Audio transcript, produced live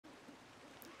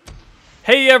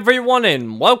Hey everyone,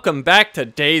 and welcome back to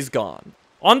Days Gone.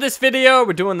 On this video,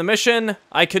 we're doing the mission,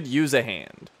 I Could Use a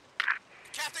Hand.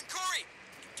 Captain Corey!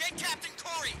 Get Captain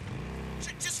Corey!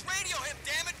 Just radio him,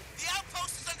 damn it! The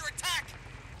outpost is under attack!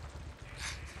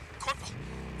 Corporal,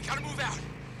 we gotta move out!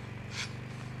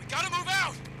 We gotta move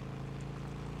out!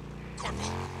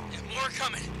 Corporal, more are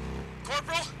coming!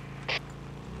 Corporal!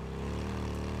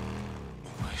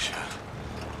 Holy shit.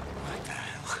 What the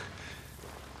hell?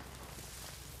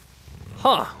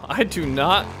 Huh, I do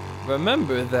not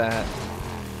remember that.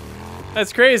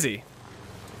 That's crazy.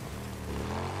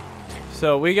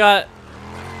 So we got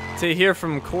to hear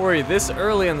from Corey this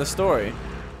early in the story.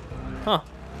 Huh.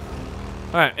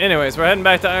 Alright, anyways, we're heading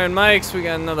back to Iron Mike's. We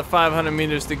got another 500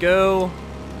 meters to go.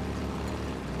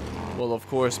 We'll, of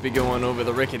course, be going over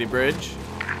the rickety bridge.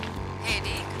 Hey,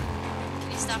 Deke.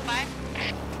 Can you stop by?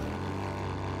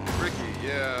 Ricky,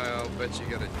 yeah, I'll bet you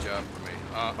got a job for me.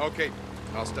 Okay,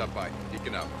 I'll stop by.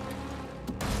 Deacon out.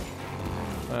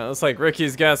 Alright, looks like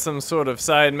Ricky's got some sort of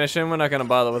side mission. We're not gonna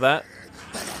bother with that.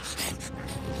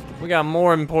 We got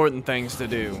more important things to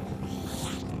do.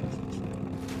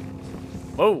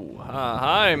 Whoa,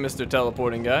 hi, Mr.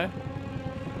 Teleporting Guy.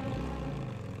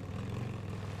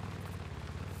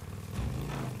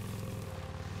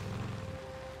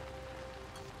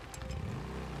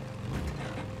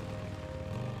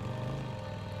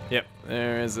 Yep,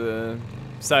 there is a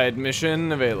side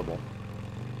mission available.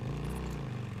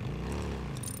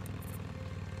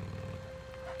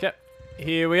 Okay,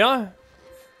 here we are.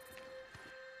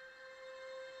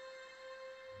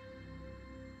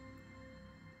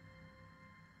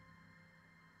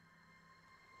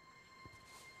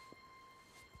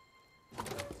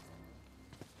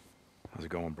 How's it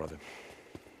going, brother?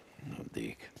 No,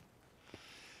 Deke.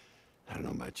 I don't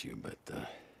know about you, but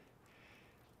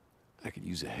I could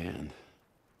use a hand.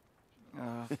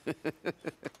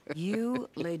 You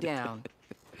lay down.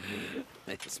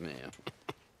 Yes, ma'am.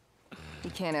 We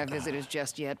can't have visitors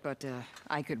just yet, but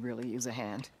I could really use a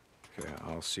hand. Okay,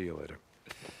 I'll see you later.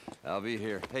 I'll be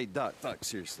here. Hey, Doc,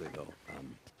 seriously though,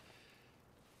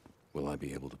 will I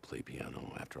be able to play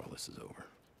piano after all this is over?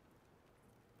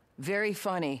 Very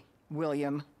funny,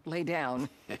 William. Lay down.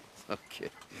 Okay.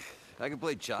 I can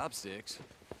play chopsticks.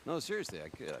 No, seriously, I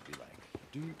could. I'd be like...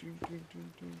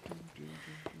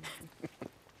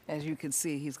 As you can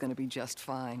see, he's going to be just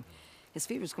fine. His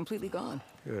fever's completely gone.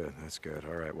 Good, that's good.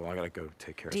 All right, well, I gotta go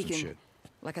take care of some Deacon, shit.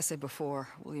 like I said before,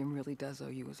 William really does owe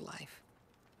you his life.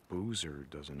 Boozer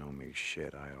doesn't owe me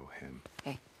shit. I owe him.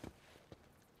 Hey,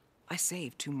 I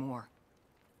saved 2 more.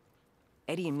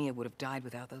 Eddie and Mia would have died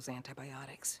without those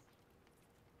antibiotics.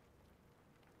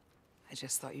 I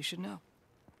just thought you should know.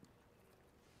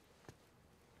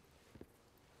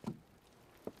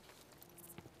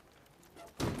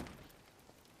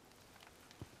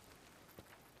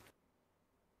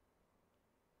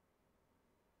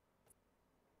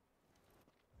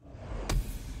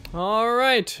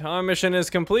 Alright, our mission is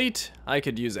complete. I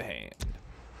could use a hand.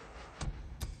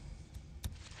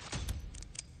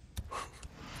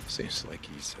 Seems like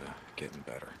he's getting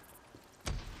better.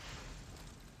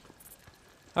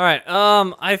 Alright,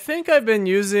 I think I've been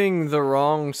using the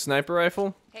wrong sniper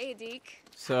rifle. Hey, Deke.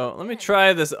 So let me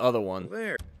try this other one.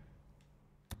 There.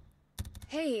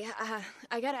 Hey,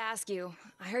 I gotta ask you.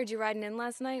 I heard you riding in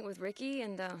last night with Ricky,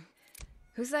 and,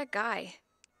 who's that guy?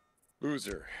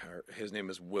 Boozer. His name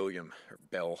is William, or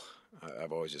Bill.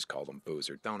 I've always just called him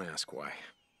Boozer. Don't ask why.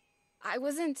 I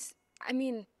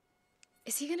mean,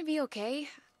 is he gonna be okay?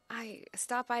 I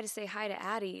stopped by to say hi to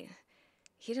Addie.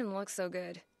 He didn't look so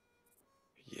good.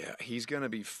 Yeah, he's gonna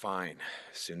be fine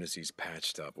as soon as he's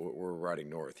patched up. We're riding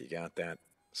north, you got that?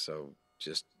 So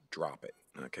just drop it,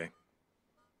 okay?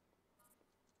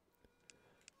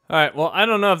 Alright, well, I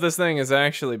don't know if this thing is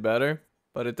actually better,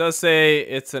 but it does say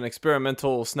it's an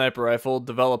experimental sniper rifle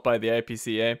developed by the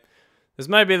IPCA. This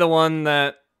might be the one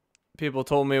that people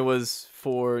told me was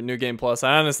for New Game Plus.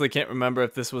 I honestly can't remember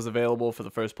if this was available for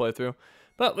the first playthrough,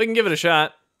 but we can give it a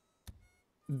shot.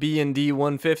 B&D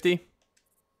 150.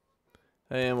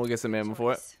 And we'll get some ammo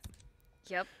for it.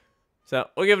 Yep. So,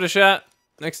 we'll give it a shot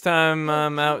next time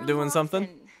I'm out doing something.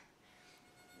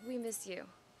 We miss you.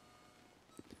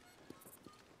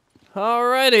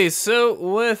 Alrighty, so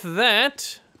with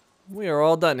that, we are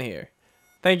all done here.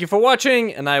 Thank you for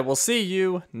watching, and I will see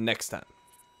you next time.